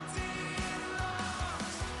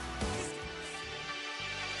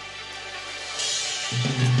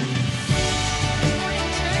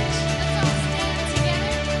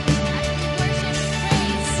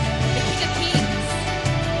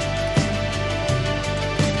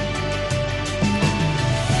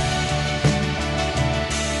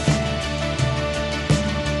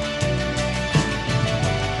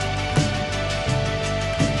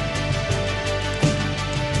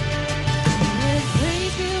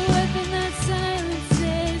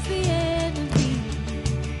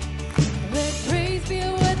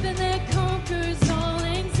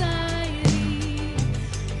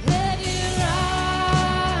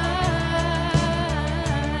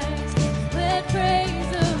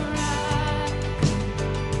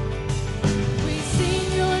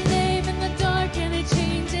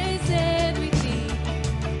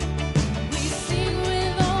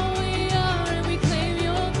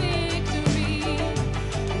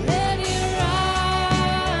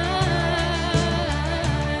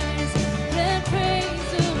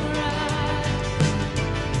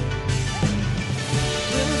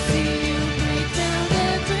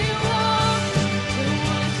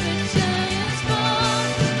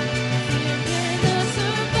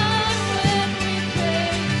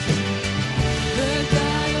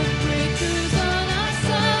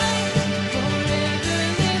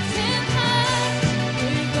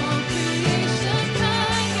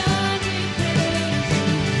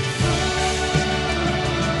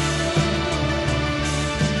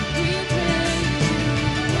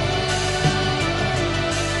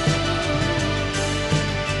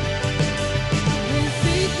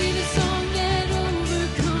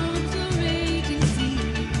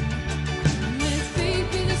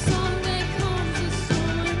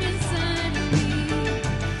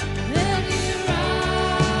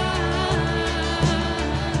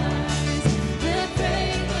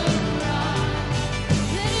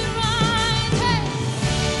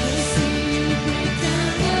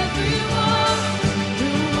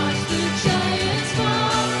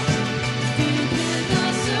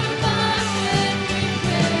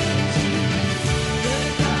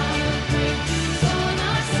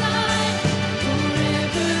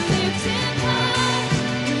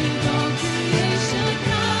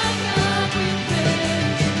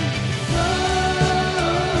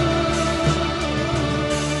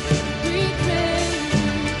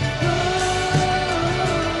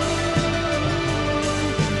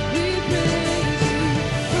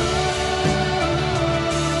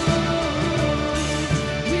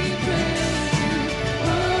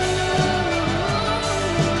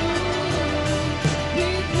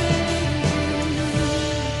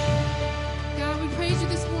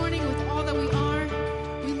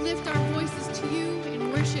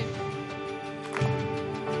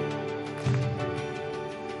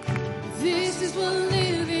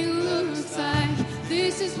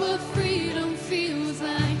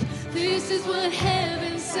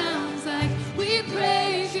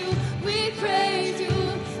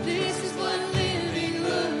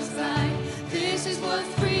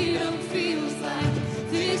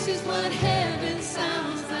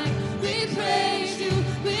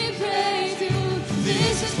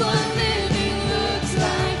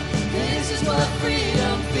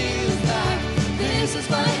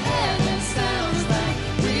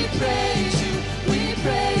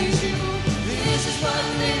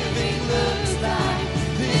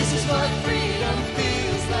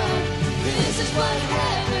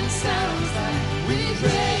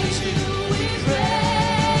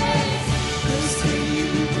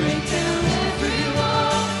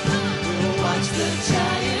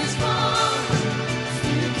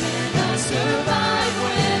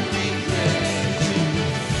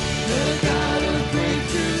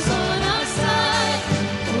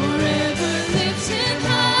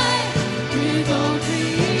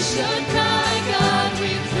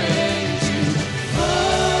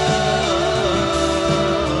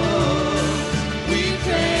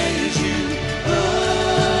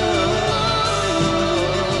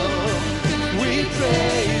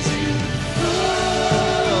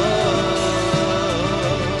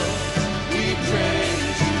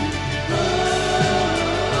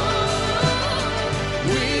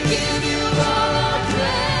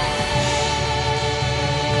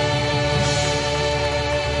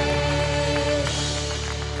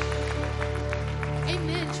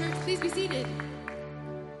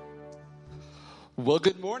Well,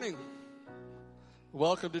 good morning.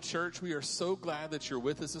 Welcome to church. We are so glad that you're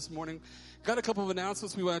with us this morning. Got a couple of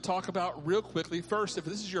announcements we want to talk about real quickly. First, if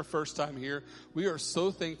this is your first time here, we are so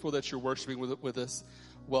thankful that you're worshiping with us.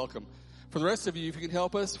 Welcome. For the rest of you, if you can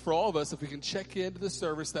help us, for all of us, if we can check into the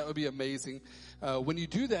service, that would be amazing. When you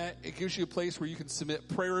do that, it gives you a place where you can submit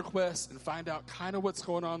prayer requests and find out kind of what's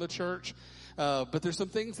going on in the church. But there's some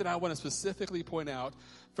things that I want to specifically point out.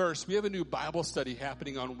 First, we have a new Bible study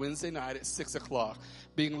happening on Wednesday night at 6 o'clock,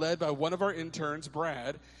 being led by one of our interns,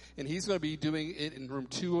 Brad, and he's going to be doing it in room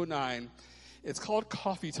 209. It's called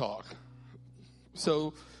Coffee Talk.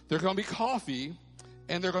 So there's going to be coffee,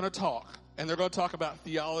 and they're going to talk. And they're going to talk about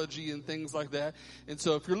theology and things like that. And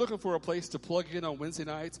so if you're looking for a place to plug in on Wednesday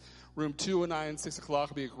nights, room 209, 6 o'clock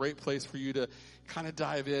will be a great place for you to kind of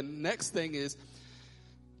dive in. Next thing is,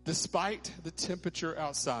 despite the temperature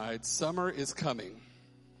outside, summer is coming.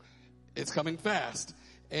 It's coming fast.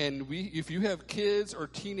 And if you have kids or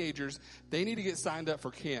teenagers, they need to get signed up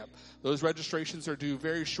for camp. Those registrations are due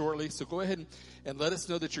very shortly. So go ahead and let us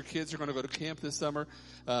know that your kids are going to go to camp this summer.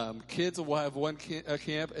 Kids will have one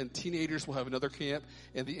camp, and teenagers will have another camp.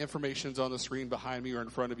 And the information's on the screen behind me or in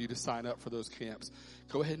front of you to sign up for those camps.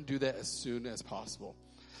 Go ahead and do that as soon as possible.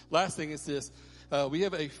 Last thing is this. We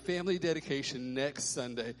have a family dedication next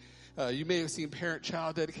Sunday. You may have seen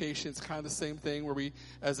parent-child dedication. It's kind of the same thing where we,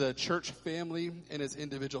 as a church family and as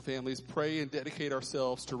individual families, pray and dedicate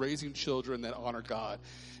ourselves to raising children that honor God.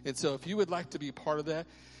 And so if you would like to be part of that,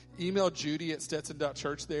 email Judy at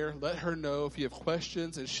Stetson.church there. Let her know if you have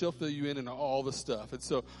questions, and she'll fill you in on all the stuff. And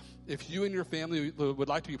so if you and your family would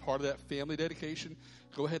like to be part of that family dedication,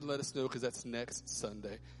 go ahead and let us know, because that's next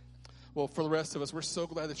Sunday. Well, for the rest of us, we're so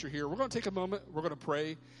glad that you're here. We're going to take a moment. We're going to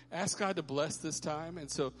pray. Ask God to bless this time. And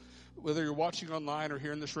so whether you're watching online or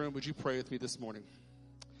here in this room, would you pray with me this morning?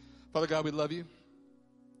 Father God, we love you.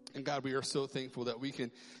 And God, we are so thankful that we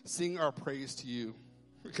can sing our praise to you.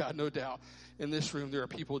 God, no doubt, in this room there are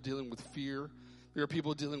people dealing with fear. There are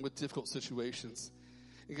people dealing with difficult situations.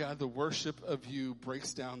 And God, the worship of you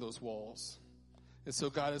breaks down those walls. And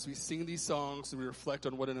so, God, as we sing these songs and we reflect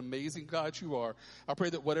on what an amazing God you are, I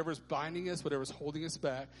pray that whatever's binding us, whatever's holding us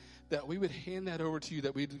back, that we would hand that over to you,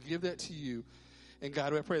 that we'd give that to you. And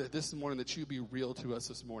God, I pray that this morning that you be real to us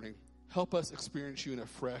this morning. Help us experience you in a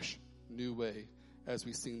fresh, new way as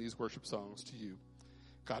we sing these worship songs to you.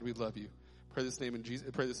 God, we love you. Pray this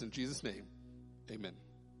in Jesus' name. Amen.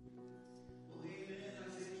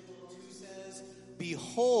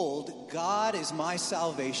 Behold, God is my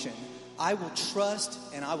salvation. I will trust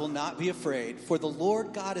and I will not be afraid. For the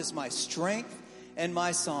Lord God is my strength and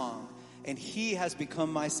my song, and he has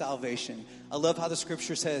become my salvation. I love how the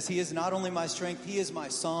scripture says, he is not only my strength, he is my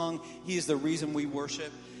song. He is the reason we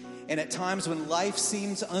worship. And at times when life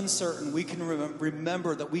seems uncertain, we can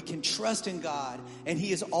remember that we can trust in God, and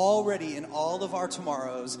he is already in all of our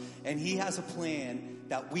tomorrows, and he has a plan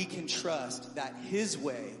that we can trust that his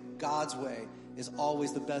way, God's way, is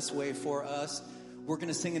always the best way for us. We're going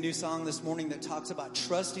to sing a new song this morning that talks about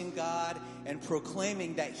trusting God and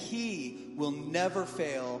proclaiming that he will never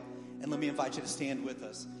fail. And let me invite you to stand with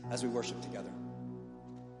us as we worship together.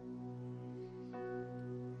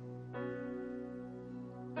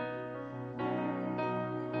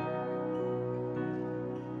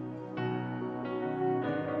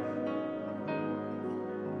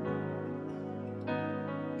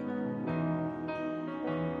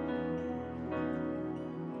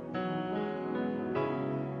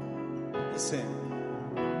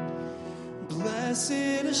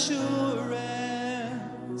 Blessed assurance,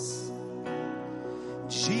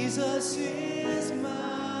 Jesus is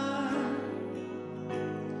mine.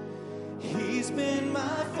 He's been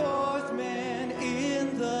my fourth man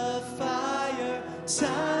in the fire,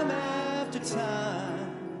 time after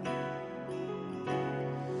time.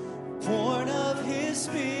 Born of his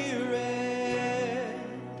spirit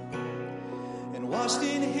and washed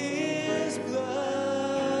in his blood.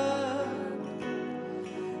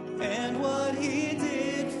 And what he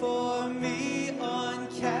did for me on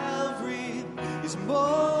Calvary is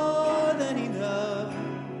more than enough.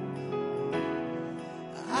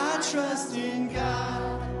 I trust in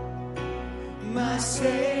God, my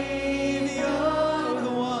Savior,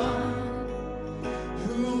 the one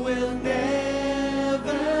who will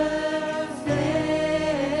never fail.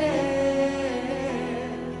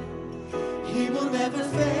 He will never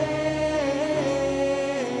fail.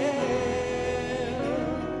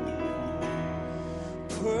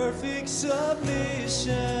 Perfect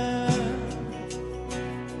submission,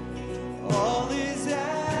 all is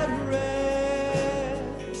at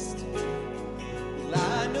rest. Well,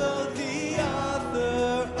 I know the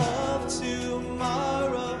author of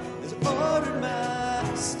tomorrow has ordered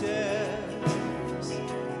my steps.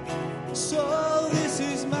 So this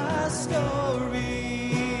is my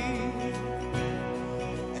story,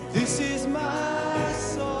 and this is my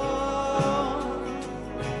song.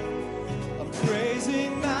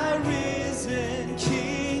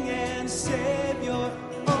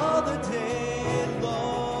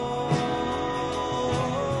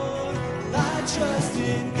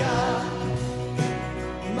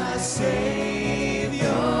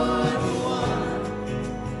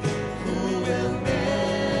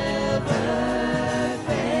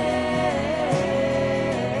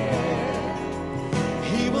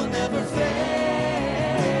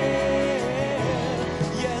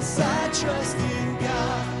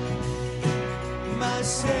 my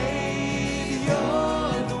Savior,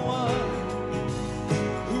 the one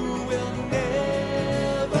who will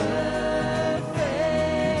never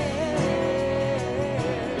fail.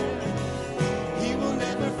 He will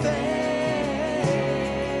never fail.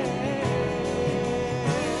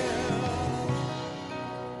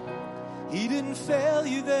 He didn't fail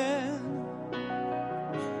you then.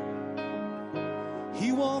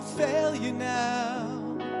 He won't fail you now.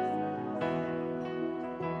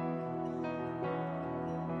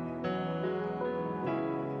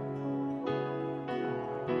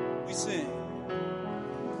 We sing.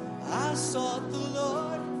 I sought the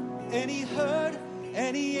Lord, and He heard,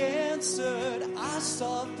 and He answered. I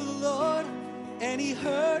sought the Lord, and He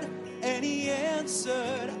heard, and He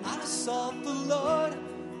answered. I sought the Lord,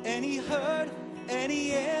 and He heard, and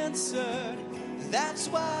He answered. That's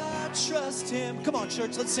why I trust Him. Come on,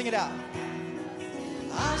 church, let's sing it out.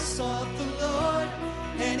 I sought the Lord,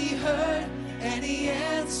 and He heard, and He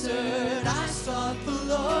answered. I sought the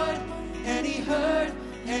Lord, and He heard,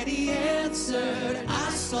 and He answered.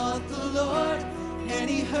 I sought the Lord, and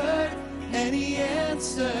He heard, and He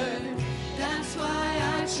answered. That's why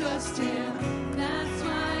I trust Him. That's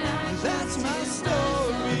why I trust Him. That's my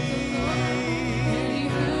story. And He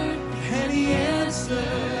heard, and He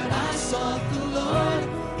answered. I sought the Lord,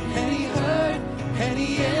 and He heard, and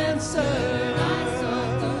He answered. I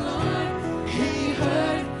sought the Lord, He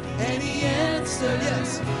heard, and He answered.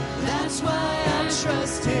 Yes, that's why I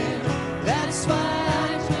trust Him. That's why I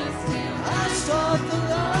trust Him. I sought the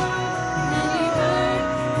Lord, and He heard,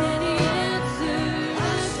 and He answered. I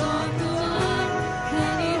sought the Lord,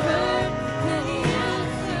 and He heard, and He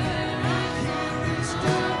answered. I sought the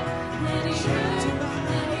Lord, and He heard,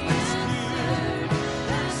 and He answered.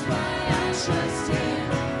 That's why I trust Him.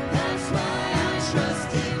 That's why I trust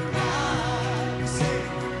Him. I say,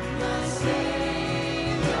 my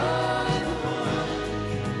Savior, the one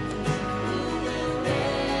who will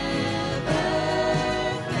never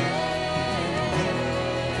fail.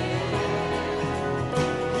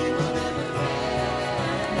 He will never fail.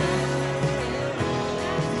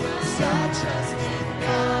 Yes, I trust in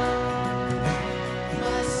God,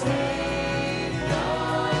 my Savior,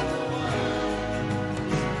 the one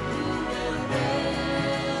who will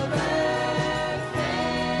never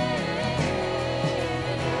fail.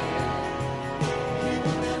 He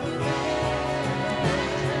will never fail.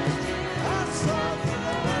 I sought the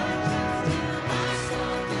Lord, I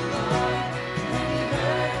sought the Lord, and He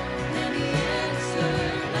heard, and He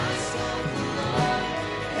answered. I sought the Lord,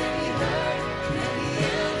 and He heard, and He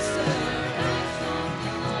answered. I sought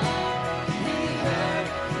the Lord, and He heard,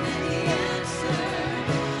 and He answered.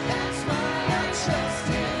 That's why I trust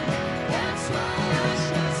Him. That's why I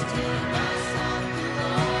trust Him. I sought the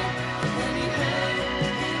Lord, and He heard,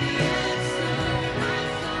 and He answered. I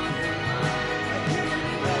sought the Lord, and He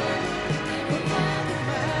heard, and He answered.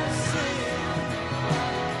 My sin.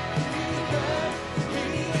 He heard,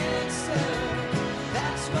 and He answered.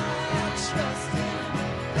 That's why I trust Him.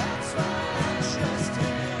 That's why I trust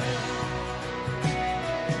Him.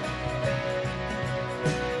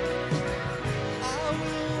 I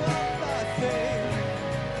will walk by faith.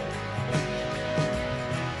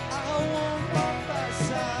 I won't walk by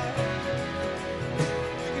sight.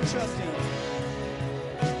 You can trust Him.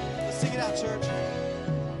 Let's sing it out, church.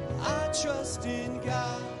 I trust in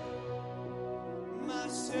God, my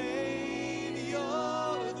Savior,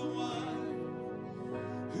 the one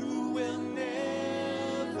who will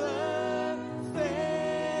never fail.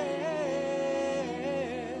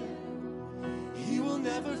 He will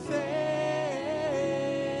never fail.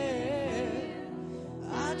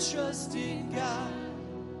 I trust in God,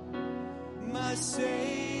 my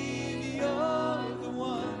Savior, the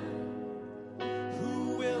one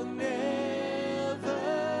who will never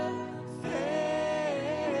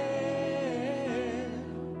fail.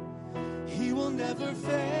 He will never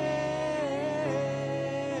fail.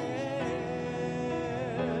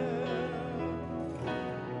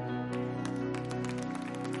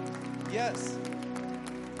 Yes.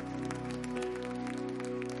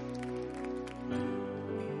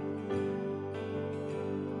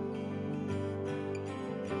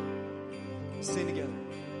 Sing together.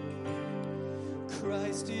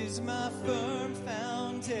 Christ is my firm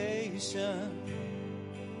foundation,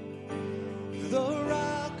 the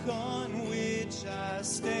rock on which I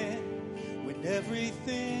stand when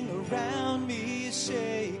everything around me is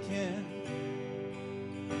shaken.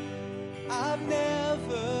 I've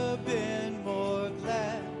never been more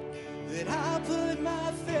glad that I put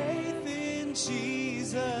my faith in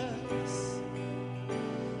Jesus.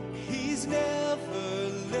 He's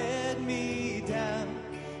never let me down.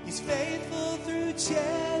 He's faithful through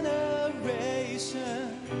generations.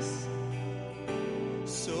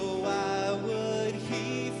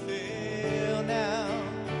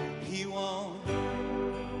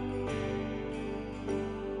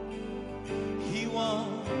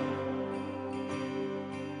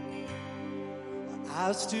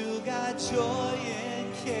 I've still got joy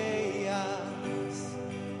in chaos.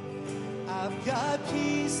 I've got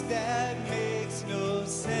peace that makes no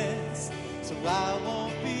sense, so I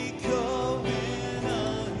won't be going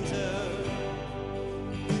under.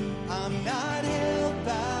 I'm not held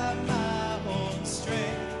by my own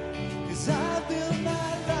strength, 'cause I built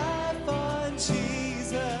my life on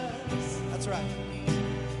Jesus. That's right.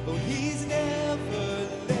 Oh, he's never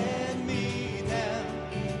let me down.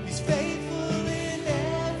 He's faithful in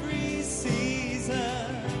every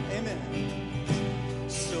season. Amen.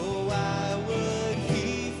 So why would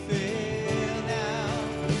he fail now?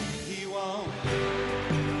 He won't.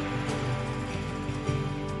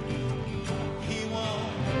 He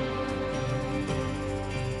won't.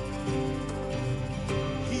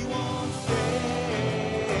 He won't fail.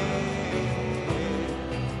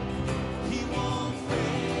 He won't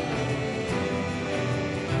fail.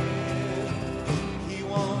 He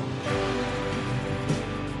won't.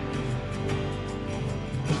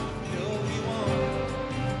 No, he won't.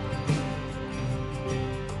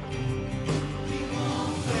 He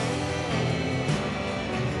won't fail.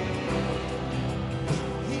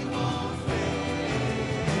 He won't fail.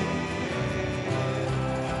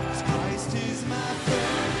 'Cause Christ is my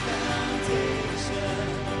firm foundation,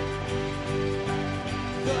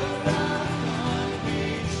 the rock on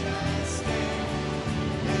which I stand.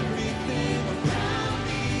 Everything around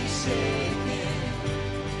me shaking.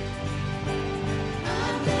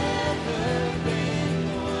 I've never been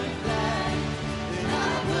more glad that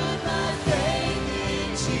I put my faith in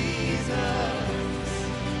Jesus.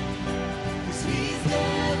 'Cause he's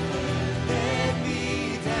never let me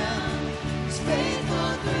down. He's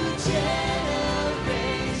faithful through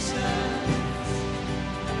generations.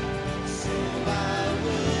 So why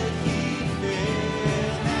would he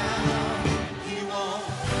fail now? He won't.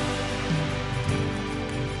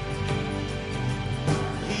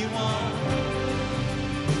 He won't.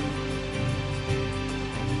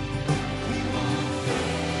 He won't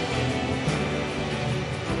fail.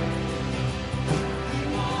 He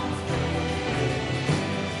won't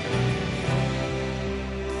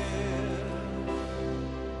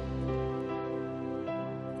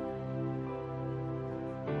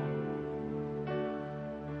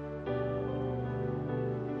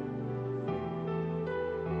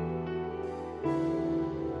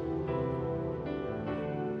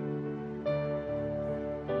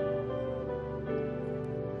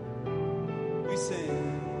We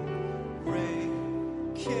sing,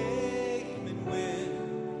 rain came and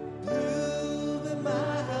wind blew, but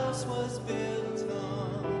my house was built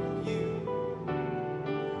on you.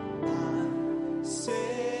 I'm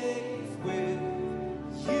safe with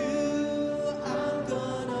you. I'm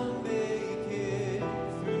gonna make it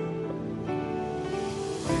through.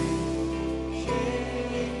 Rain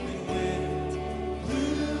came and wind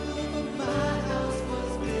blew, but my house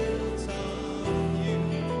was built on you.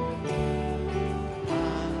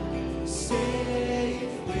 I'm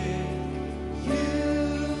safe with you.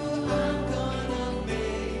 I'm gonna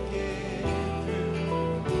make it through.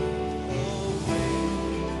 Oh,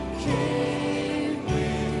 rain came,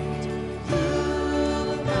 wind blew,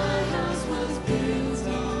 but my house was built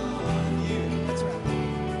on you. That's right.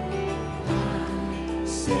 I'm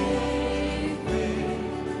safe with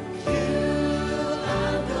you.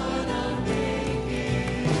 I'm gonna make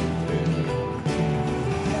it through.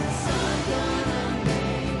 Yes, I'm gonna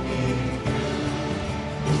make it through.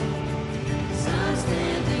 'Cause I'm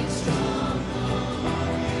standing strong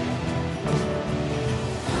on you.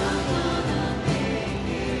 I'm gonna make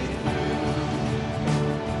it through.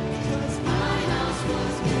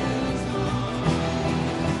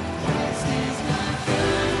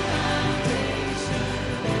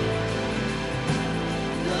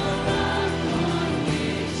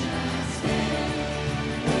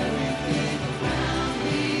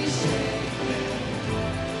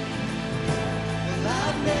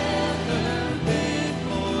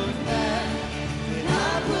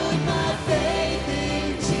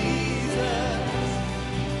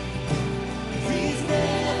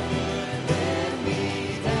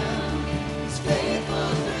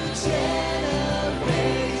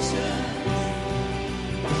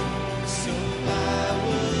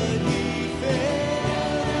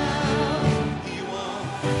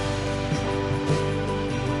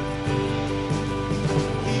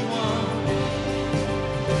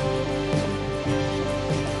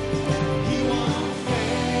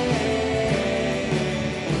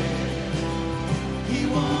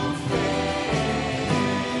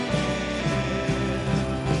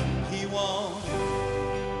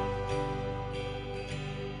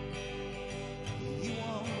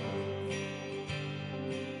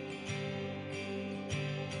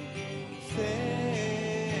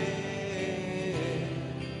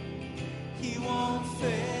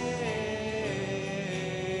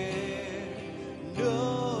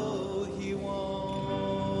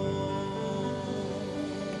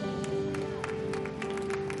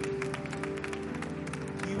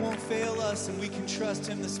 fail us and we can trust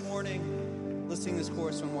him this morning. Let's sing this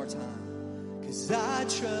chorus one more time. 'Cause I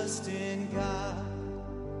trust in God,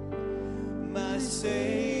 my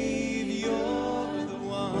Savior, the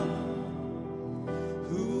one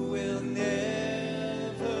who will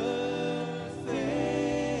never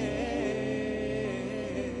fail.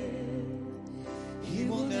 He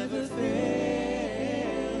will never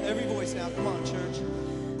fail. Every voice now, come on, church.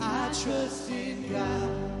 I trust in God,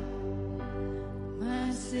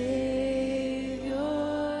 my Savior,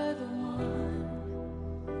 the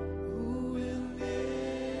one who will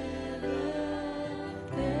never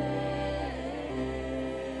fail.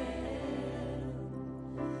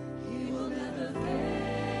 He will never fail.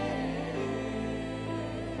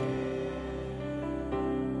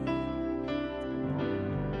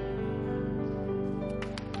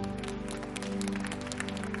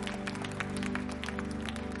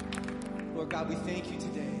 Lord God, we thank you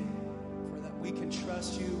today for that we can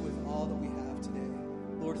trust you with all that we have today.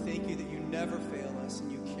 Lord, thank you that you never fail us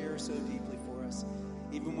and you care so deeply for us.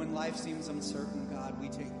 Even when life seems uncertain, God, we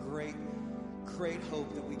take great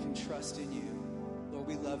hope that we can trust in you. Lord,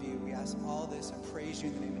 we love you. We ask all this and praise you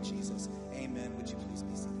in the name of Jesus. Amen. Would you please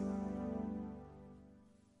be seated?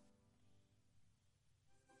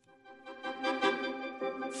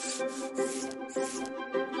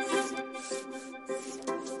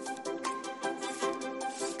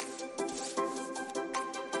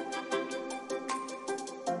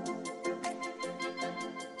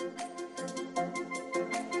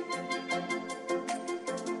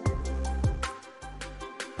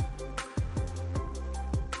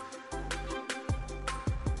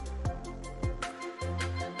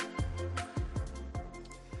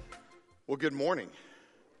 Well, good morning.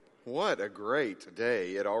 What a great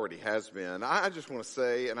day it already has been. I just want to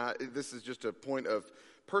say, and this is just a point of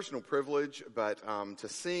personal privilege, but to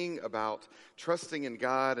sing about trusting in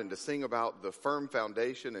God and to sing about the firm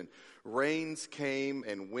foundation and rains came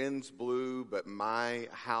and winds blew, but my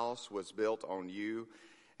house was built on you.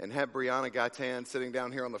 And have Brianna Gaitan sitting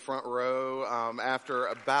down here on the front row after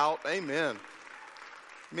about, amen.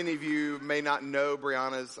 Many of you may not know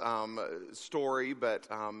Brianna's story, but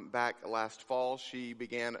back last fall, she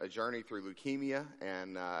began a journey through leukemia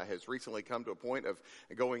and has recently come to a point of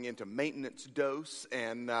going into maintenance dose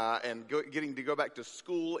and getting to go back to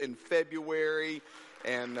school in February.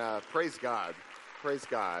 And praise God. Praise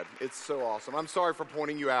God. It's so awesome. I'm sorry for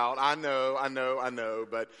pointing you out. I know.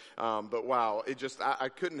 But wow, it just, I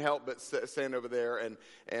couldn't help but stand over there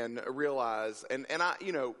and realize, and I,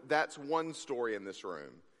 that's one story in this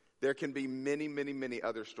room. There can be many, many, many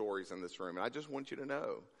other stories in this room. And I just want you to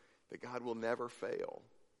know that God will never fail.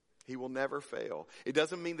 He will never fail. It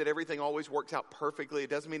doesn't mean that everything always works out perfectly.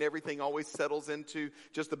 It doesn't mean everything always settles into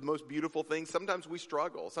just the most beautiful things. Sometimes we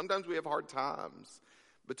struggle. Sometimes we have hard times.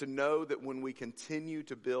 But to know that when we continue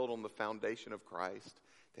to build on the foundation of Christ,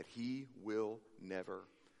 that he will never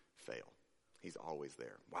fail. He's always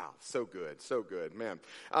there. Wow, so good, man.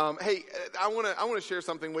 Hey, I want to share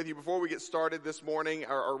something with you before we get started this morning,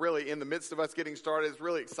 or really in the midst of us getting started. It's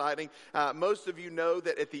really exciting. Most of you know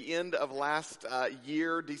that at the end of last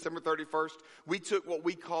year, December 31st, we took what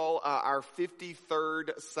we call our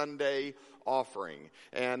 53rd Sunday offering.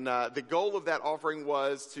 And the goal of that offering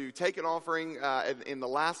was to take an offering in the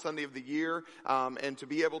last Sunday of the year and to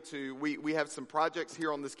be able to, we have some projects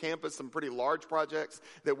here on this campus, some pretty large projects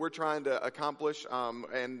that we're trying to accomplish,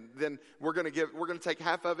 and then we're going to take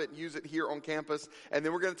half of it and use it here on campus, and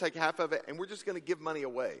then we're going to take half of it and we're just going to give money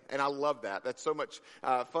away. And I love that. That's so much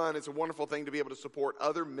fun. It's a wonderful thing to be able to support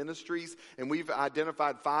other ministries, and we've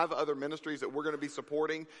identified 5 other ministries that we're going to be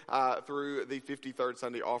supporting through the 53rd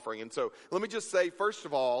Sunday offering. And so let me just say, first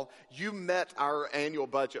of all, you met our annual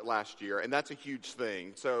budget last year, and that's a huge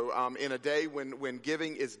thing. So in a day when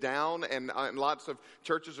giving is down and lots of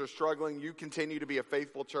churches are struggling, you continue to be a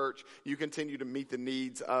faithful church. You continue to meet the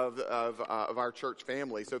needs of our church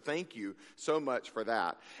family. So thank you so much for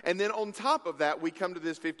that. And then on top of that, we come to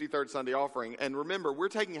this 53rd Sunday offering. And remember, we're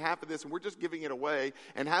taking half of this and we're just giving it away,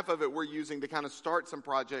 and half of it we're using to kind of start some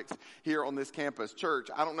projects here on this campus. Church,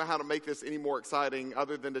 I don't know how to make this any more exciting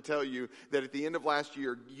other than to tell you that at the end of last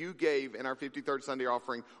year, you gave in our 53rd Sunday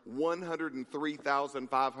offering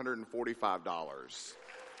 $103,545.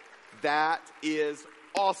 That is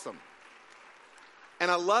awesome. And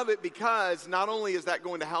I love it because not only is that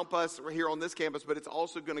going to help us here on this campus, but it's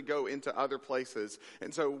also going to go into other places.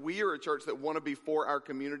 And so we are a church that want to be for our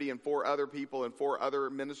community and for other people and for other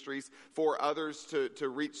ministries, for others to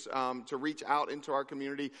reach out into our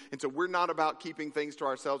community. And so we're not about keeping things to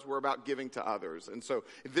ourselves. We're about giving to others. And so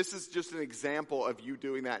this is just an example of you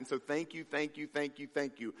doing that. And so thank you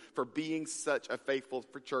for being such a faithful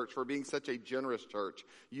church, for being such a generous church.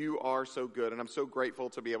 You are so good. And I'm so grateful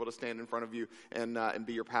to be able to stand in front of you and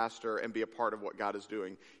be your pastor and be a part of what God is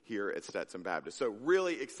doing here at Stetson Baptist. So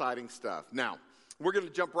really exciting stuff. Now, we're going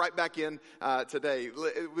to jump right back in today.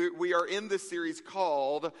 We are in this series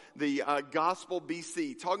called the Gospel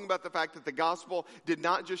BC, talking about the fact that the gospel did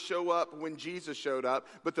not just show up when Jesus showed up,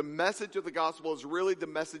 but the message of the gospel is really the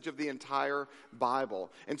message of the entire Bible.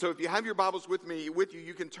 And so if you have your Bibles with you,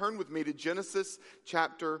 you can turn with me to Genesis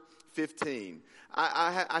chapter 15.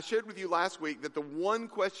 I shared with you last week that the one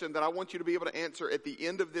question that I want you to be able to answer at the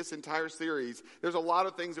end of this entire series, there's a lot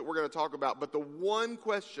of things that we're going to talk about, but the one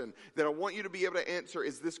question that I want you to be able to answer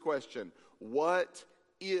is this question: what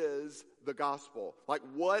is the gospel? Like,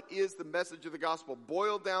 what is the message of the gospel?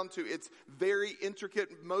 Boiled down to its very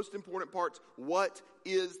intricate, most important parts, what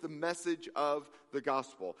is the message of the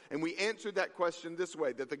gospel? And we answered that question this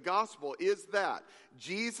way, that the gospel is that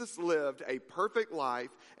Jesus lived a perfect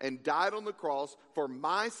life and died on the cross for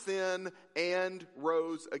my sin and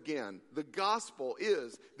rose again. The gospel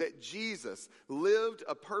is that Jesus lived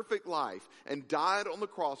a perfect life and died on the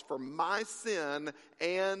cross for my sin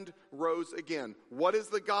and rose again. What is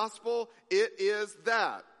the gospel? It is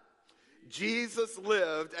that Jesus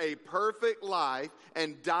lived a perfect life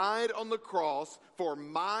and died on the cross for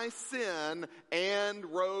my sin and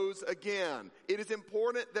rose again. It is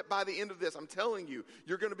important that by the end of this, I'm telling you,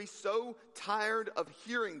 you're going to be so tired of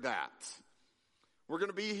hearing that. We're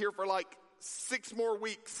going to be here for like 6 more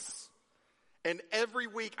weeks. And every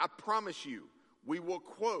week, I promise you, we will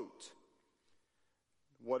quote,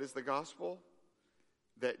 what is the gospel?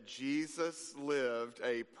 That Jesus lived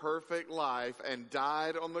a perfect life and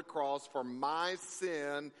died on the cross for my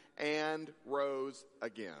sin and rose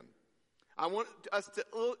again. I want us to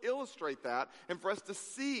illustrate that and for us to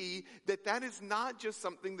see that that is not just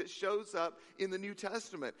something that shows up in the New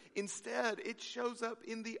Testament. Instead, it shows up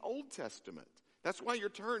in the Old Testament. That's why you're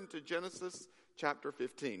turned to Genesis chapter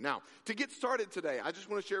 15. Now, to get started today, I just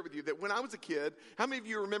want to share with you that when I was a kid, how many of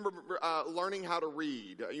you remember learning how to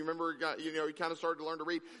read? You remember, you kind of started to learn to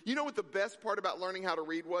read. You know what the best part about learning how to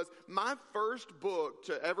read was? My first book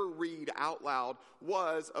to ever read out loud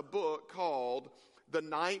was a book called The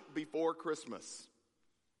Night Before Christmas.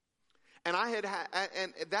 And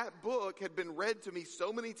and that book had been read to me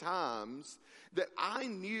so many times that I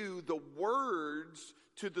knew the words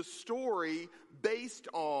to the story based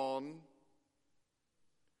on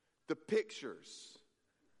the pictures.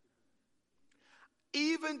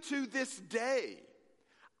 Even to this day,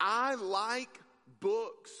 I like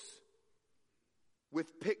books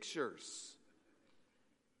with pictures.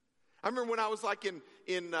 I remember when I was like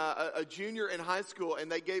in a junior in high school, and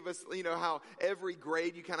they gave us, how every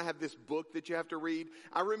grade you kind of have this book that you have to read.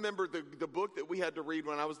 I remember the book that we had to read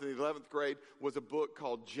when I was in the 11th grade was a book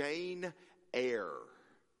called Jane Eyre.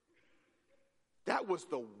 That was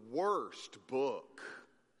the worst book.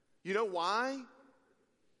 You know why?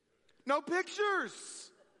 No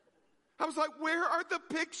pictures. I was like, where are the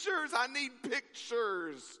pictures? I need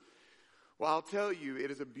pictures. Well, I'll tell you,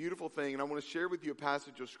 it is a beautiful thing, and I want to share with you a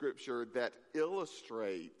passage of Scripture that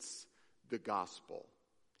illustrates the gospel.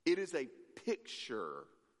 It is a picture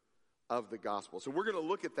of the gospel. So we're going to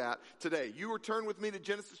look at that today. You return with me to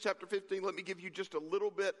Genesis chapter 15. Let me give you just a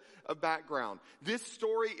little bit of background. This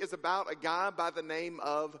story is about a guy by the name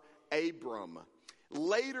of Abram.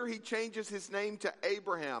 Later, he changes his name to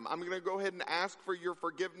Abraham. I'm going to go ahead and ask for your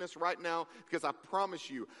forgiveness right now because I promise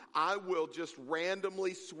you, I will just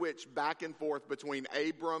randomly switch back and forth between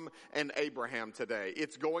Abram and Abraham today.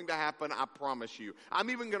 It's going to happen, I promise you. I'm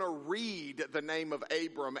even going to read the name of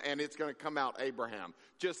Abram and it's going to come out Abraham.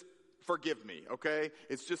 Just forgive me, okay?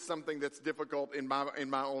 It's just something that's difficult in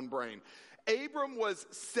my own brain. Abram was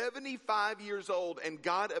 75 years old, and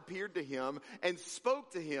God appeared to him and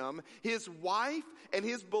spoke to him. His wife and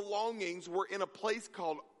his belongings were in a place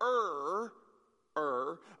called Ur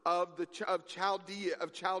of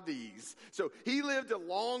Chaldees. So he lived a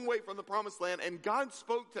long way from the promised land, and God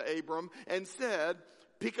spoke to Abram and said,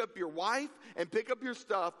 pick up your wife and pick up your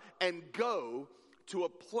stuff and go to a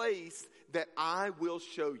place that I will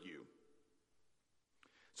show you.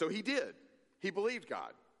 So he did. He believed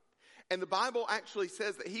God. And the Bible actually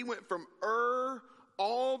says that he went from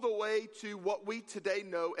all the way to what we today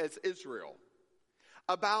know as Israel.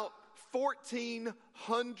 About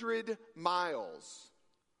 1,400 miles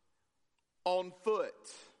on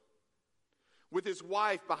foot with his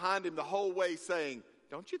wife behind him the whole way saying,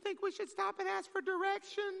 "Don't you think we should stop and ask for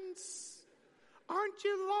directions? Aren't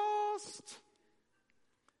you lost?"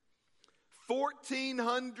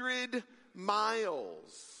 1,400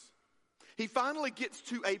 miles. He finally gets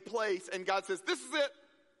to a place and God says, "This is it."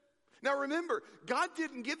 Now remember, God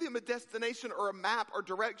didn't give him a destination or a map or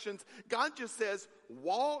directions. God just says,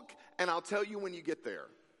 "Walk and I'll tell you when you get there."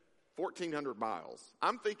 1,400 miles.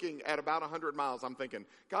 I'm thinking at about 100 miles, I'm thinking,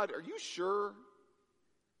 "God, are you sure?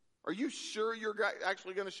 Are you sure you're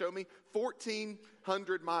actually going to show me?"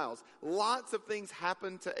 1,400 miles. Lots of things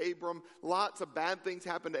happen to Abram. Lots of bad things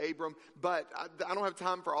happen to Abram. But I don't have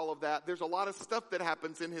time for all of that. There's a lot of stuff that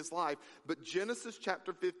happens in his life. But Genesis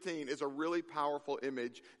chapter 15 is a really powerful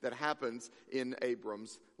image that happens in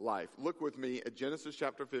Abram's life. Look with me at Genesis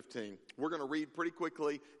chapter 15. We're going to read pretty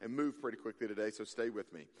quickly and move pretty quickly today, so stay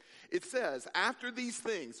with me. It says, after these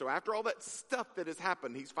things, so after all that stuff that has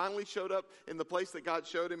happened, he's finally showed up in the place that God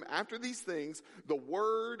showed him. After these things, the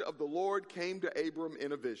word of the Lord came to Abram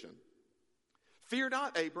in a vision. "Fear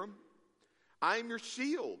not, Abram. I am your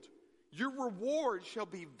shield. Your reward shall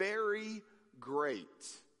be very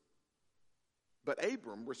great." But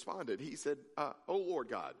Abram responded. He said, "O Lord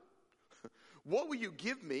God, what will you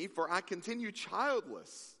give me? For I continue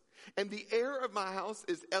childless. And the heir of my house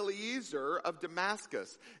is Eliezer of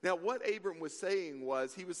Damascus." Now what Abram was saying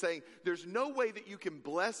was, he was saying, there's no way that you can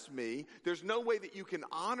bless me. There's no way that you can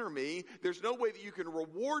honor me. There's no way that you can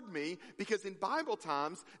reward me. Because in Bible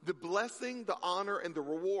times, the blessing, the honor, and the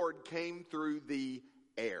reward came through the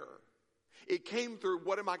heir. It came through,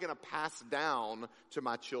 what am I going to pass down to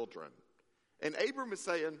my children? And Abram is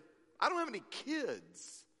saying, I don't have any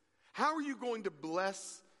kids. How are you going to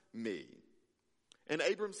bless me? And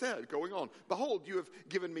Abram said, going on, "Behold, you have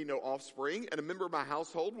given me no offspring, and a member of my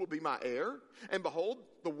household will be my heir." And behold,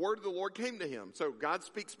 the word of the Lord came to him. So God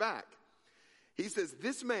speaks back. He says,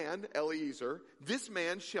 "This man, Eliezer, this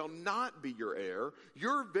man shall not be your heir.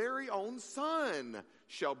 Your very own son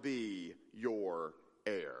shall be your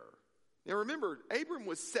heir." Now remember, Abram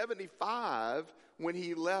was 75 when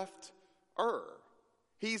he left Ur.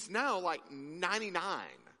 He's now like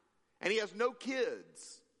 99, and he has no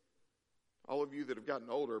kids. All of you that have gotten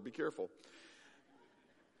older, be careful.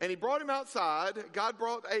 And he brought him outside. God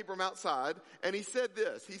brought Abram outside, and he said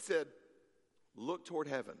this. He said, "Look toward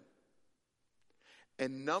heaven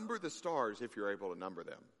and number the stars if you're able to number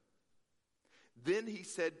them." Then he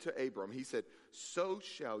said to Abram, he said, "So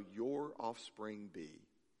shall your offspring be."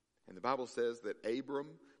 And the Bible says that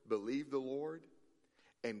Abram believed the Lord,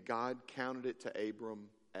 and God counted it to Abram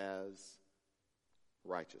as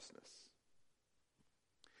righteousness.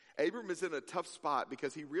 Abram is in a tough spot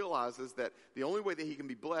because he realizes that the only way that he can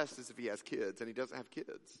be blessed is if he has kids, and he doesn't have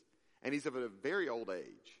kids. And he's of a very old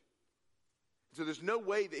age. So there's no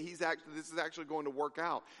way that this is actually going to work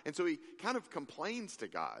out. And so he kind of complains to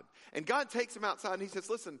God. And God takes him outside and he says,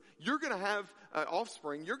 "Listen, you're going to have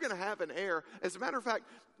offspring. You're going to have an heir. As a matter of fact,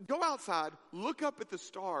 go outside, look up at the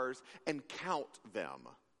stars, and count them."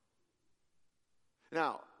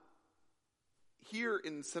 Now, here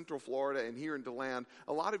in Central Florida and here in DeLand,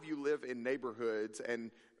 a lot of you live in neighborhoods,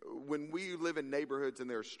 and when we live in neighborhoods and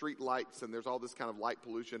there are street lights and there's all this kind of light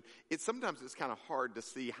pollution, sometimes it's kind of hard to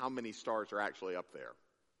see how many stars are actually up there.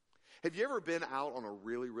 Have you ever been out on a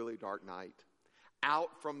really, really dark night?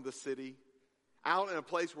 Out from the city? Out in a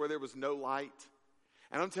place where there was no light?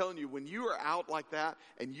 And I'm telling you, when you are out like that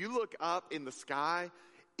and you look up in the sky,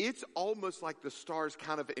 it's almost like the stars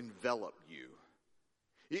kind of envelop you.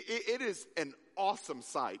 It is an awesome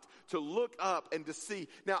sight to look up and to see.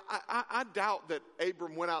 Now, I doubt that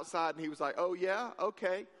Abram went outside and he was like, "Oh yeah,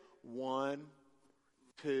 okay, 1,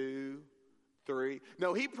 2, 3.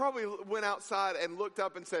 No, he probably went outside and looked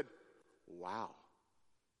up and said, "Wow,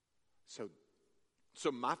 so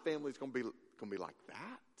my family's going to be like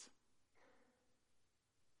that."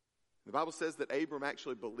 The Bible says that Abram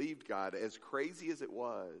actually believed God, as crazy as it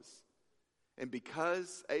was. And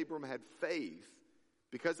because Abram had faith,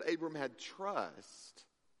 because Abram had trust,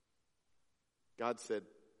 God said,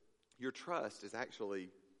 "Your trust is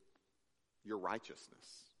actually your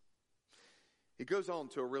righteousness." He goes on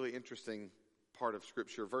to a really interesting part of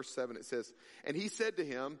Scripture. Verse 7, it says, "And he said to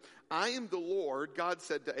him, I am the Lord," God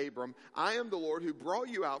said to Abram, "I am the Lord who brought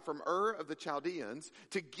you out from Ur of the Chaldeans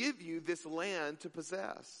to give you this land to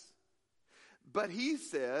possess." But he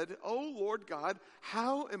said, "O Lord God,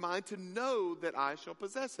 how am I to know that I shall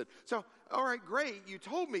possess it?" So, all right, great, you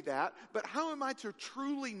told me that, but how am I to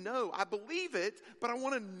truly know? I believe it, but I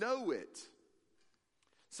want to know it.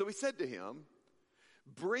 So he said to him,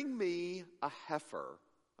 Bring me a heifer,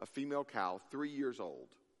 a female cow, 3 years old,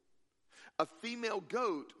 a female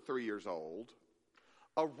goat, 3 years old,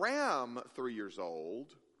 a ram, 3 years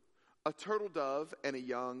old, a turtle dove, and a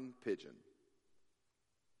young pigeon.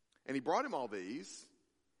 And he brought him all these,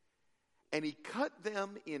 and he cut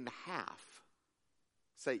them in half.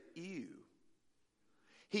 Say, ew.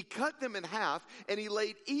 He cut them in half, and he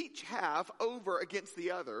laid each half over against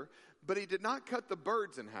the other, but he did not cut the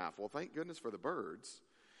birds in half. Well, thank goodness for the birds.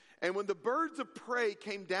 And when the birds of prey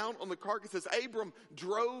came down on the carcasses, Abram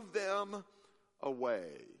drove them away.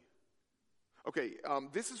 Okay,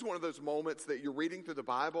 this is one of those moments that you're reading through the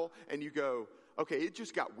Bible and you go, okay, it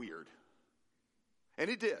just got weird. And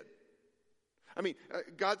it did. I mean,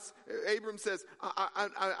 Abram says,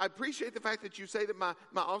 I appreciate the fact that you say that my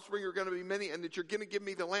offspring are going to be many and that you're going to give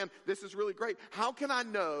me the land. This is really great. How can I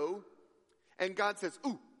know? And God says,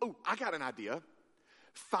 ooh, I got an idea.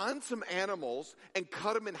 Find some animals and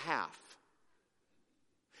cut them in half.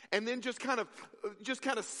 And then just kind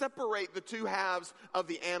of separate the two halves of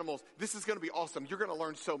the animals. This is going to be awesome. You're going to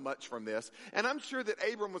learn so much from this. And I'm sure that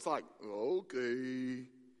Abram was like, okay.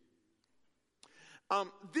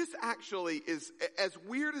 This actually is, as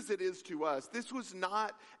weird as it is to us, this was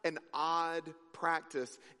not an odd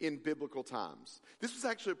practice in biblical times. This was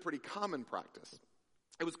actually a pretty common practice.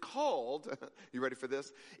 It was called, you ready for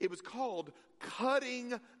this? It was called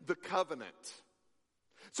cutting the covenant.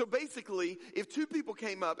 So basically, if two people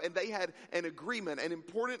came up and they had an agreement, an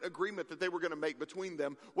important agreement that they were going to make between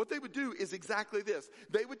them, what they would do is exactly this.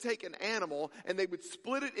 They would take an animal and they would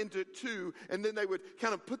split it into two, and then they would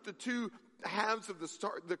kind of put the two halves of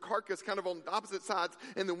the carcass kind of on opposite sides,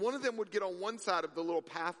 and then one of them would get on one side of the little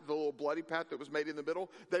path, the little bloody path that was made in the middle.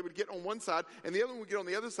 They would get on one side, and the other one would get on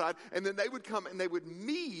the other side, and then they would come and they would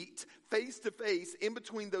meet face to face in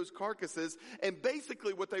between those carcasses. And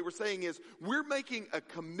basically what they were saying is, we're making a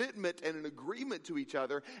commitment and an agreement to each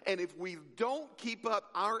other, and if we don't keep up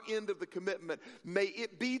our end of the commitment, may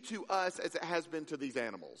it be to us as it has been to these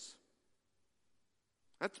animals.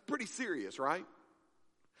 That's pretty serious, right?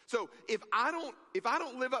 So if I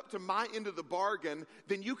don't live up to my end of the bargain,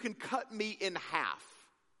 then you can cut me in half.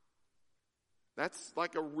 That's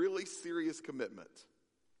like a really serious commitment.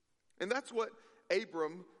 And that's what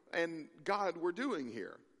Abram and God were doing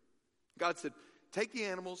here. God said, take the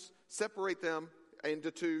animals, separate them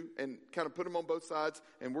into two, and kind of put them on both sides.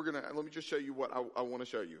 And let me just show you what I want to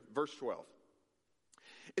show you. Verse 12.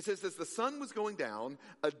 It says, as the sun was going down,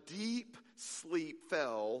 a deep sleep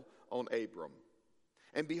fell on Abram.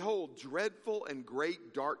 And behold, dreadful and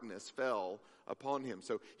great darkness fell upon him.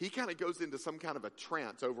 So he kind of goes into some kind of a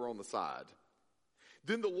trance over on the side.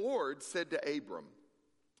 Then the Lord said to Abram,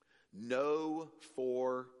 know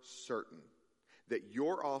for certain that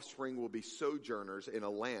your offspring will be sojourners in a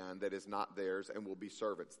land that is not theirs and will be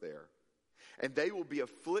servants there. And they will be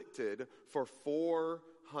afflicted for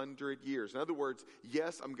 400 years. In other words,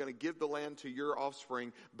 yes, I'm going to give the land to your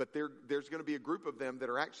offspring, but there's going to be a group of them that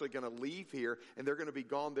are actually going to leave here, and they're going to be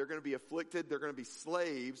gone. They're going to be afflicted. They're going to be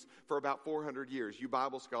slaves for about 400 years. You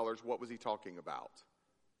Bible scholars, what was he talking about?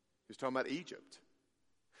 He was talking about Egypt.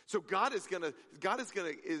 So God is kind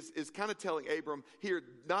of telling Abram here,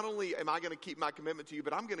 not only am I going to keep my commitment to you,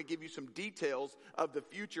 but I'm going to give you some details of the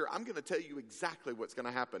future. I'm going to tell you exactly what's going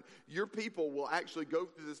to happen. Your people will actually go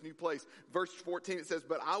through this new place. Verse 14, it says,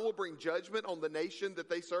 but I will bring judgment on the nation that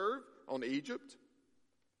they serve, on Egypt.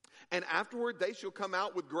 And afterward they shall come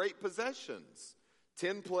out with great possessions.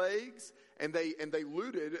 10 plagues, and they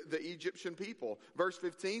looted the Egyptian people. Verse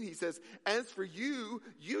 15, he says, as for you,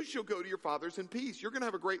 you shall go to your fathers in peace. You're going to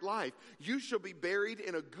have a great life. You shall be buried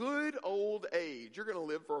in a good old age. You're going to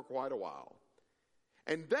live for quite a while.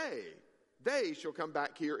 And they shall come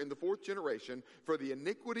back here in the 4th generation, for the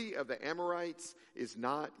iniquity of the Amorites is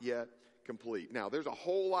not yet complete. Now, there's a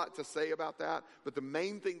whole lot to say about that, but the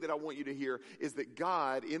main thing that I want you to hear is that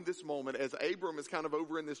God, in this moment, as Abram is kind of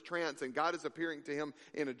over in this trance and God is appearing to him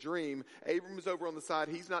in a dream, Abram is over on the side.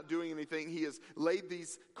 He's not doing anything. He has laid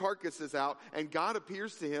these carcasses out, and God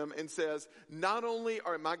appears to him and says, not only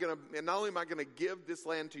am I going to give this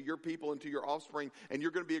land to your people and to your offspring, and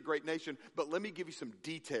you're going to be a great nation, but let me give you some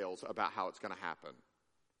details about how it's going to happen.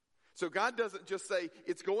 So God doesn't just say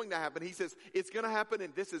it's going to happen. He says it's going to happen,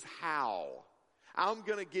 and this is how. I'm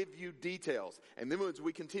going to give you details. And then as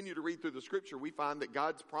we continue to read through the scripture, we find that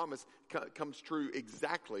God's promise comes true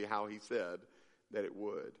exactly how he said that it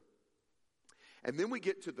would. And then we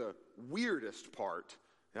get to the weirdest part.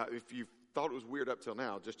 Now, if you thought it was weird up till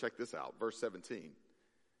now, just check this out. Verse 17.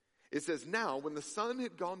 It says, now when the sun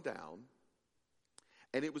had gone down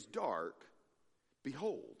and it was dark,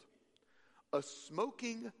 behold, a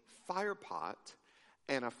smoking firepot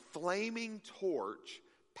and a flaming torch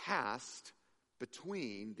passed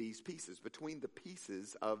between these pieces, between the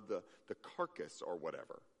pieces of the carcass or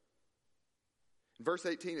whatever. In verse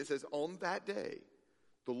 18 it says, on that day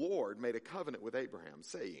the Lord made a covenant with Abraham,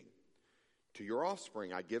 saying, to your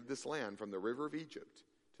offspring I give this land from the river of Egypt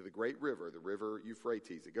to the great river, the river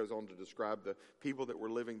Euphrates. It goes on to describe the people that were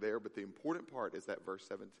living there, but the important part is that verse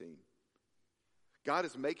 17. God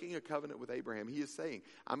is making a covenant with Abraham. He is saying,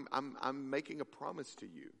 I'm making a promise to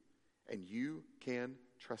you, and you can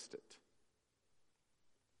trust it.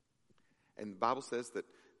 And the Bible says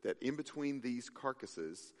that in between these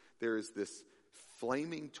carcasses, there is this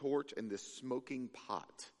flaming torch and this smoking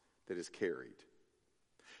pot that is carried.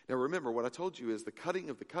 Now remember, what I told you is the cutting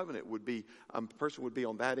of the covenant would be, a person would be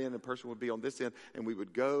on that end, a person would be on this end, and we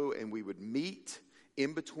would go and we would meet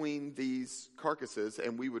in between these carcasses,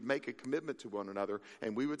 and we would make a commitment to one another,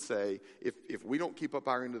 and we would say, if we don't keep up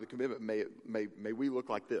our end of the commitment, may we look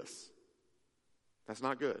like this. That's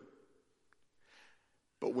not good.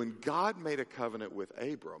 But when God made a covenant with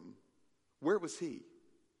Abram, where was he?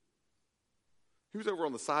 He was over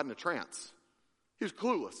on the side in a trance. He was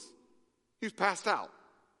clueless. He was passed out.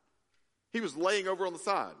 He was laying over on the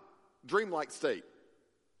side, dreamlike state.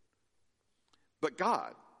 But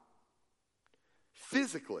God,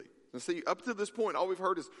 physically, and see, up to this point, all we've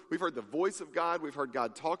heard the voice of God. We've heard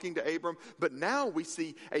God talking to Abram. But now we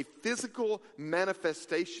see a physical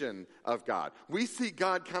manifestation of God. We see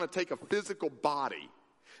God kind of take a physical body.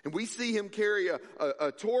 And we see him carry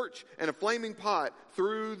a torch and a flaming pot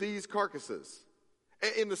through these carcasses.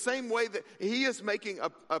 In the same way that he is making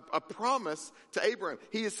a promise to Abraham.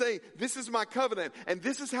 He is saying, this is my covenant, and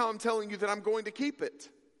this is how I'm telling you that I'm going to keep it.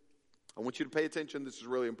 I want you to pay attention. This is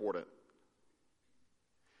really important.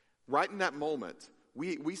 Right in that moment,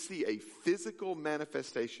 we see a physical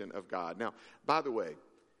manifestation of God. Now, by the way,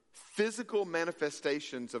 physical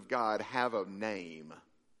manifestations of God have a name.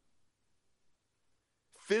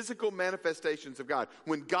 Physical manifestations of God.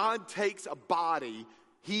 When God takes a body,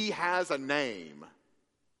 he has a name.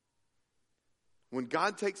 When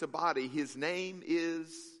God takes a body, his name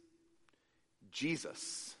is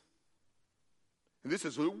Jesus. And this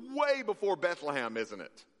is way before Bethlehem, isn't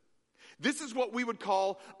it? This is what we would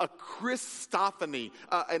call a Christophany,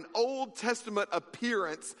 an Old Testament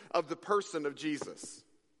appearance of the person of Jesus.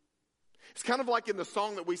 It's kind of like in the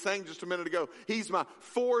song that we sang just a minute ago. He's my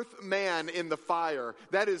fourth man in the fire.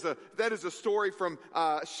 That is a story from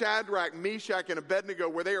Shadrach, Meshach, and Abednego,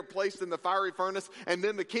 where they are placed in the fiery furnace. And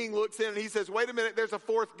then the king looks in and he says, wait a minute, there's a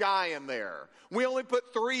fourth guy in there. We only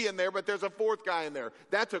put 3 in there, but there's a fourth guy in there.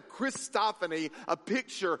 That's a Christophany, a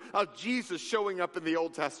picture of Jesus showing up in the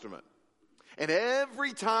Old Testament. And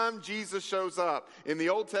every time Jesus shows up in the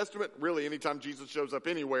Old Testament, really anytime Jesus shows up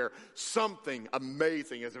anywhere, something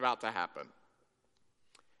amazing is about to happen.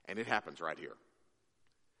 And it happens right here.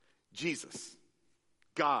 Jesus,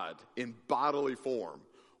 God in bodily form,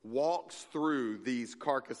 walks through these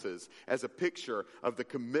carcasses as a picture of the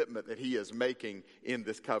commitment that he is making in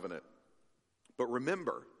this covenant. But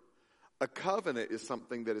remember, a covenant is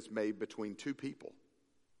something that is made between 2 people.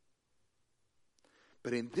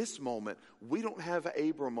 But in this moment, we don't have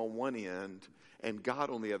Abram on one end and God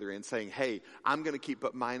on the other end saying, hey, I'm going to keep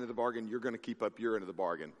up my end of the bargain. You're going to keep up your end of the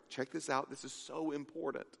bargain. Check this out. This is so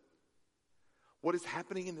important. What is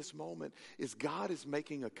happening in this moment is God is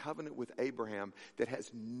making a covenant with Abraham that has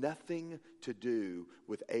nothing to do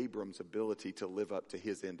with Abram's ability to live up to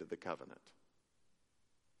his end of the covenant.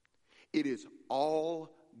 It is all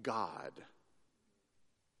God.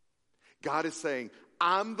 God is saying,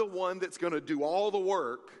 I'm the one that's going to do all the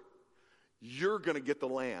work. You're going to get the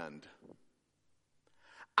land.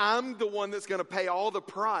 I'm the one that's going to pay all the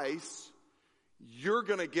price. You're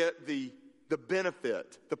going to get the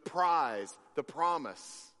benefit, the prize, the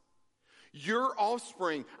promise. Your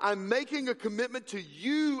offspring. I'm making a commitment to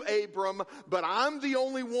you, Abram, but I'm the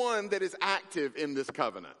only one that is active in this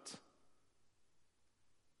covenant.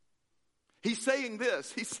 He's saying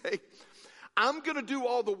this. He's saying, I'm going to do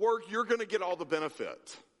all the work, you're going to get all the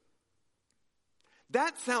benefit.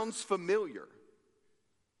 That sounds familiar.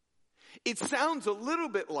 It sounds a little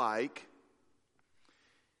bit like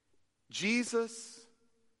Jesus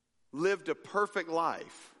lived a perfect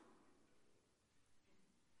life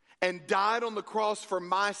and died on the cross for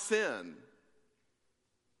my sin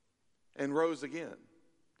and rose again.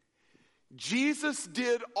 Jesus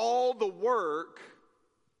did all the work,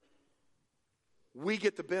 we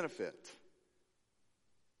get the benefit.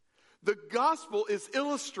 The gospel is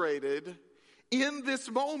illustrated in this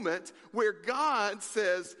moment where God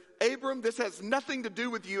says, Abram, this has nothing to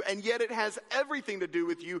do with you, and yet it has everything to do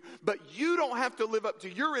with you, but you don't have to live up to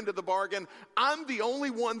your end of the bargain. I'm the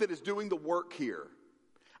only one that is doing the work here.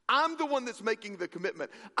 I'm the one that's making the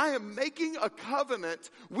commitment. I am making a covenant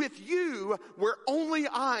with you where only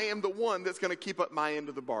I am the one that's going to keep up my end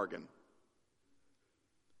of the bargain.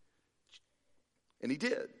 And he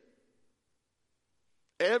did.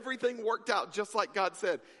 Everything worked out just like God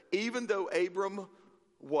said, even though Abram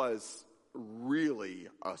was really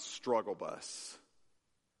a struggle bus.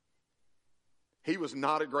 He was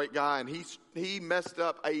not a great guy, and he messed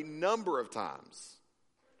up a number of times.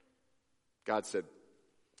 God said,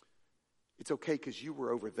 it's okay because you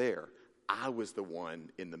were over there. I was the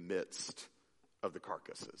one in the midst of the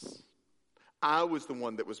carcasses. I was the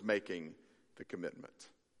one that was making the commitment.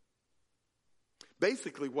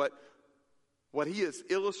 Basically, what he is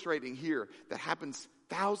illustrating here that happens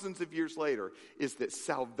thousands of years later is that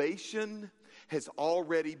salvation has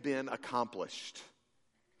already been accomplished.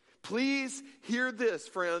 Please hear this,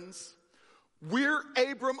 friends. We're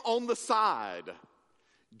Abram on the side.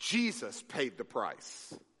 Jesus paid the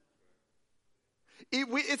price.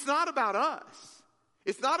 It's not about us.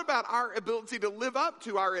 It's not about our ability to live up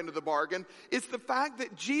to our end of the bargain. It's the fact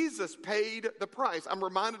that Jesus paid the price. I'm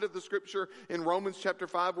reminded of the scripture in Romans chapter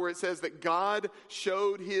 5 where it says that God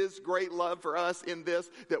showed his great love for us in this,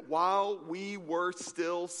 that while we were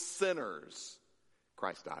still sinners,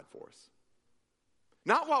 Christ died for us.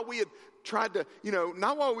 Not while we had tried to,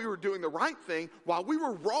 not while we were doing the right thing, while we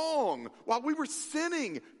were wrong, while we were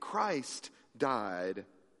sinning, Christ died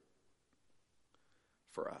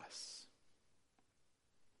for us.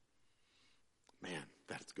 Man,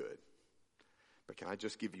 that's good. But can I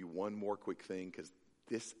just give you one more quick thing? Because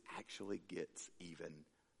this actually gets even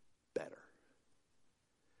better.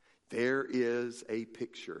 There is a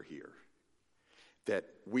picture here that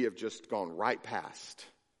we have just gone right past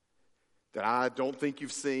that I don't think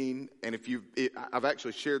you've seen. And I've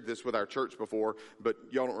actually shared this with our church before, but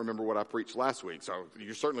y'all don't remember what I preached last week. So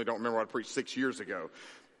you certainly don't remember what I preached 6 years ago.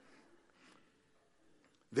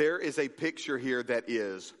 There is a picture here that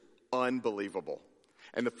is unbelievable.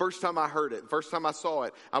 And the first time I heard it, the first time I saw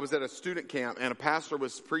it, I was at a student camp and a pastor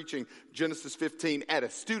was preaching Genesis 15 at a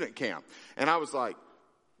student camp. And I was like,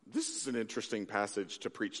 this is an interesting passage to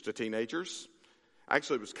preach to teenagers.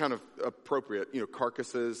 Actually, it was kind of appropriate,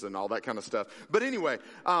 carcasses and all that kind of stuff. But anyway,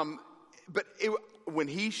 when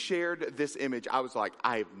he shared this image, I was like,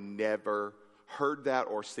 I've never heard that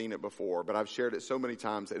or seen it before, but I've shared it so many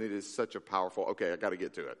times and it is such a powerful, okay, I got to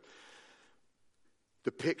get to it.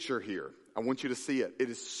 The picture here, I want you to see it. It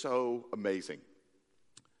is so amazing.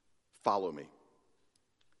 Follow me.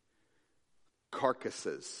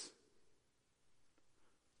 Carcasses.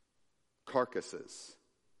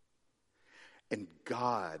 And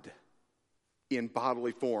God in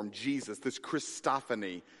bodily form, Jesus, this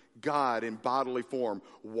Christophany, God in bodily form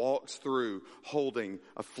walks through holding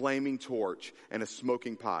a flaming torch and a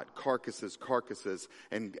smoking pot. Carcasses,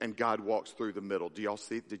 and God walks through the middle. Do y'all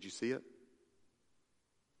see it? Did you see it?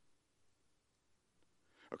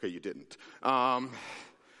 Okay, you didn't. Let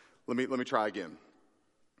me try again.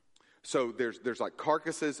 So there's like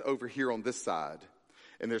carcasses over here on this side,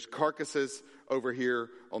 and there's carcasses over here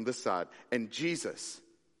on this side. And Jesus,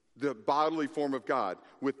 the bodily form of God,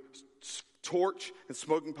 with torch and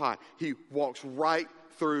smoking pot, he walks right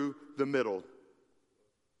through the middle.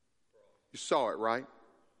 You saw it, right?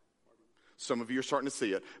 Some of you are starting to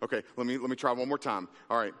see it. Okay, let me try one more time.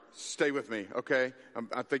 All right, stay with me, okay?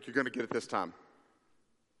 I think you're going to get it this time.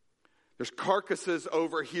 There's carcasses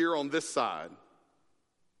over here on this side.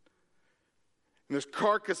 And there's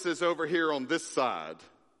carcasses over here on this side.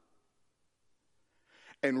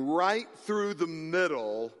 And right through the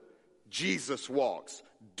middle, Jesus walks.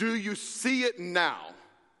 Do you see it now?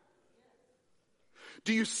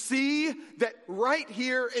 Do you see that right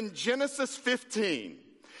here in Genesis 15,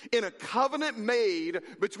 in a covenant made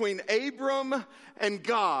between Abram and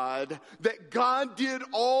God, that God did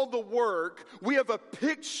all the work? We have a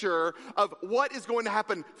picture of what is going to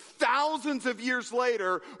happen thousands of years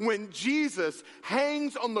later when Jesus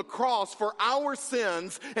hangs on the cross for our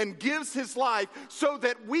sins and gives his life so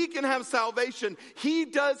that we can have salvation. He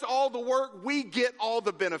does all the work, we get all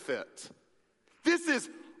the benefit. This is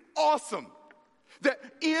awesome. That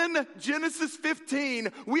in Genesis 15,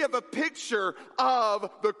 we have a picture of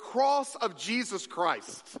the cross of Jesus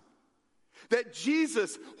Christ. that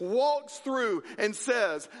Jesus walks through and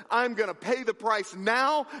says, I'm going to pay the price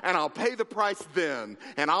now, and I'll pay the price then.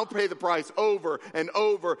 And I'll pay the price over and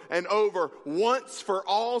over and over, once for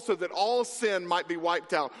all, so that all sin might be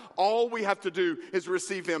wiped out. All we have to do is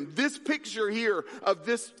receive him. This picture here of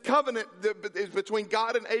this covenant that is between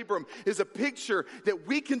God and Abram is a picture that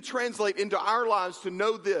we can translate into our lives to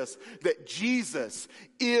know this, that Jesus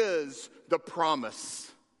is the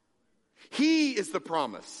promise. He is the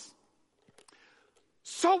promise.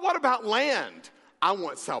 So what about land? I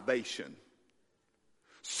want salvation.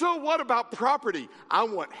 So what about property? I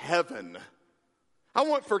want heaven. I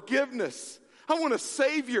want forgiveness. I want a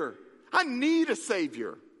Savior. I need a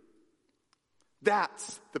Savior.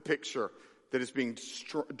 That's the picture that is being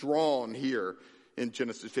drawn here in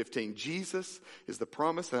Genesis 15. Jesus is the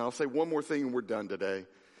promise. And I'll say one more thing and we're done today.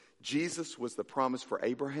 Jesus was the promise for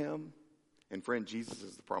Abraham. And friend, Jesus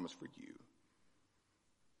is the promise for you.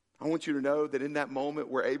 I want you to know that in that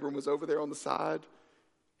moment where Abram was over there on the side,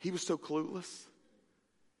 he was so clueless.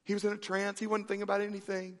 He was in a trance. He wasn't thinking about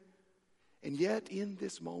anything. And yet in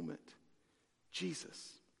this moment,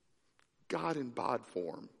 Jesus, God in bod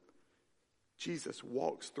form, Jesus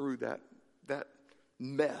walks through that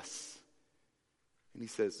mess. And he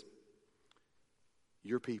says,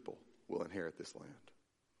 your people will inherit this land.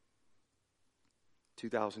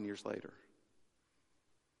 2,000 years later,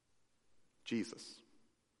 Jesus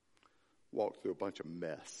walked through a bunch of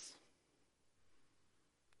mess.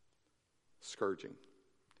 Scourging,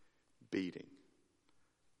 beating,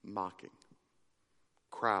 mocking,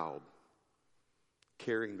 crowd,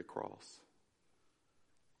 carrying the cross.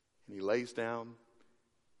 And he lays down,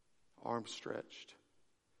 arms stretched,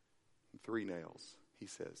 and 3 nails. He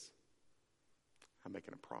says, I'm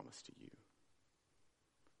making a promise to you.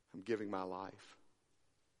 I'm giving my life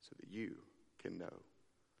so that you can know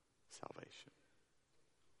salvation.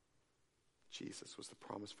 Jesus was the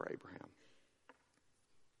promise for Abraham.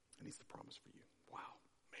 And he's the promise for you. Wow,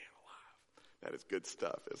 man alive. That is good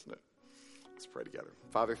stuff, isn't it? Let's pray together.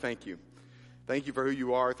 Father, thank you. Thank you for who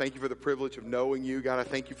you are. Thank you for the privilege of knowing you. God, I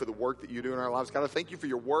thank you for the work that you do in our lives. God, I thank you for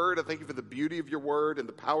your word. I thank you for the beauty of your word and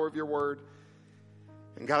the power of your word.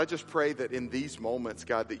 And God, I just pray that in these moments,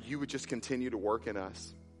 God, that you would just continue to work in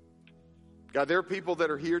us. God, there are people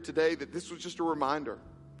that are here today that this was just a reminder.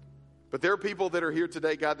 But there are people that are here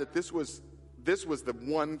today, God, that this was the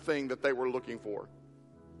one thing that they were looking for.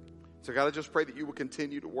 So God, I just pray that you will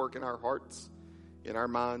continue to work in our hearts, in our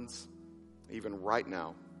minds, even right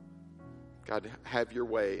now. God, have your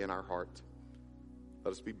way in our heart.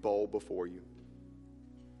 Let us be bold before you.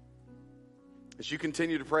 As you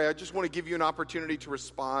continue to pray, I just want to give you an opportunity to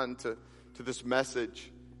respond to this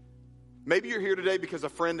message. Maybe you're here today because a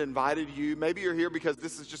friend invited you. Maybe you're here because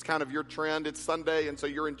this is just kind of your trend. It's Sunday, and so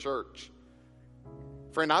you're in church.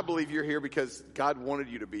 Friend, I believe you're here because God wanted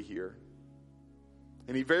you to be here.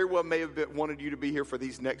 And he very well may have wanted you to be here for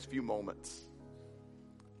these next few moments.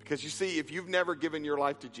 Because you see, if you've never given your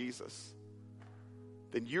life to Jesus,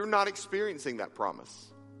 then you're not experiencing that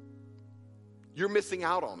promise. You're missing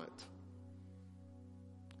out on it.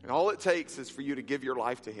 And all it takes is for you to give your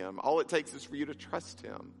life to him. All it takes is for you to trust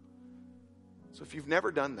him. So if you've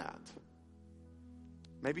never done that,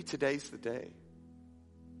 maybe today's the day.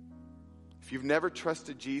 If you've never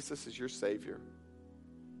trusted Jesus as your Savior,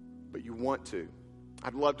 but you want to,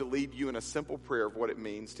 I'd love to lead you in a simple prayer of what it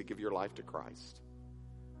means to give your life to Christ.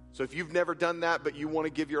 So if you've never done that, but you want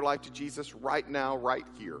to give your life to Jesus right now, right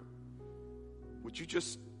here, would you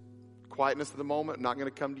just, quietness of the moment, not going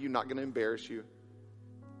to come to you, not going to embarrass you,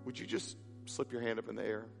 would you just slip your hand up in the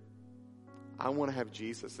air? I want to have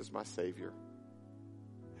Jesus as my Savior.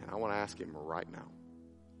 And I want to ask him right now.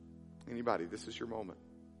 Anybody, this is your moment.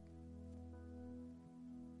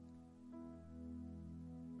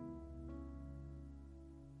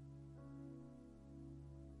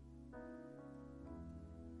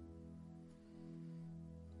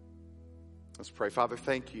 Let's pray. Father,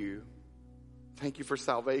 thank you. Thank you for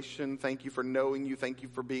salvation. Thank you for knowing you. Thank you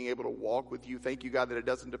for being able to walk with you. Thank you, God, that it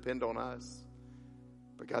doesn't depend on us.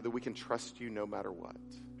 But God, that we can trust you no matter what.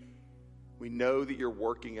 We know that you're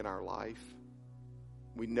working in our life.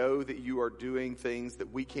 We know that you are doing things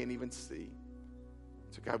that we can't even see.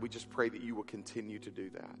 So God, we just pray that you will continue to do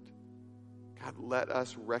that. God, let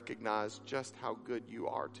us recognize just how good you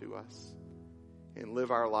are to us and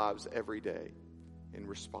live our lives every day in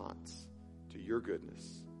response to your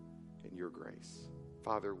goodness and your grace.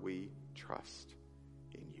 Father, we trust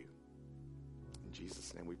in you. In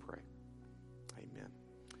Jesus' name we pray. Amen.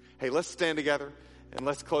 Hey, let's stand together and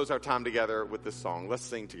let's close our time together with this song. Let's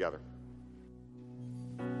sing together.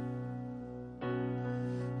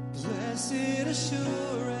 Blessed assurance,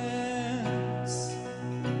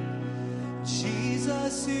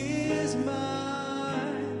 fortress is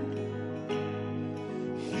mine.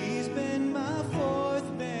 He's been my fourth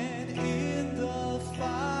man in the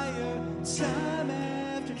fire, time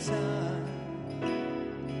after time.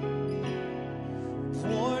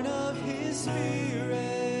 Born of his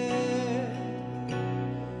spirit,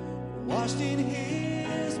 washed in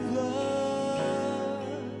his blood,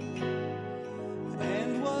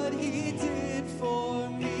 and what he did for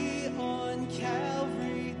me on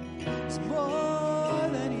Calvary is more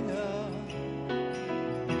than enough.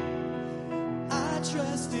 I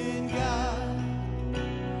trust in God,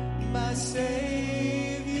 my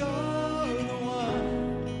Savior, the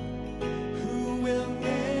one who will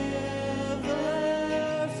never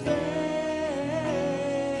fail.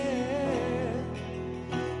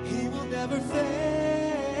 He will never fail.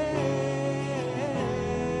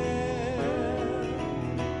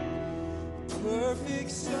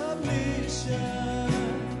 Perfect submission.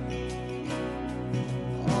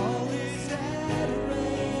 All is at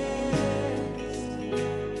rest.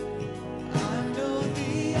 I know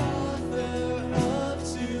the author of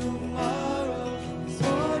tomorrow's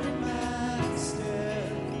ordered my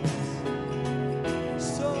steps.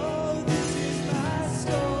 So this is my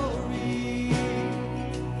story.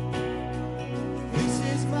 This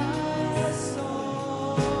is my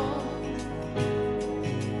song,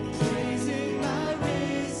 praising my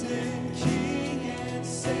risen King and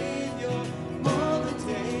Savior all the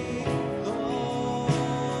day long.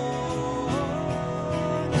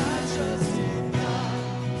 I trust in God,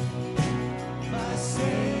 my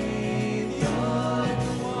Savior,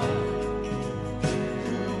 the one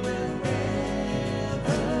who will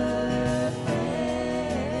never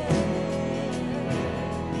fail.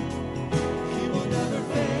 He will never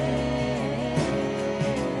fail.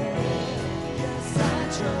 Yes, I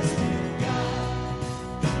trust in God,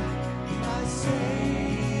 my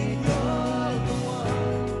Savior, the one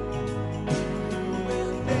who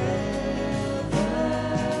will never fail.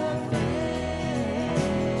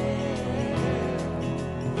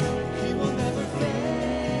 He will never fail.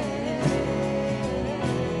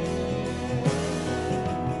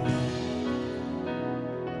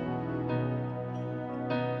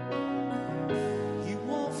 He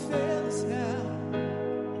won't fail us now.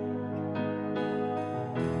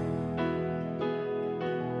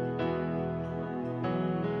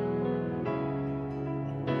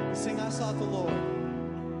 Sing, I sought the Lord.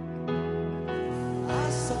 I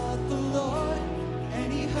sought the Lord.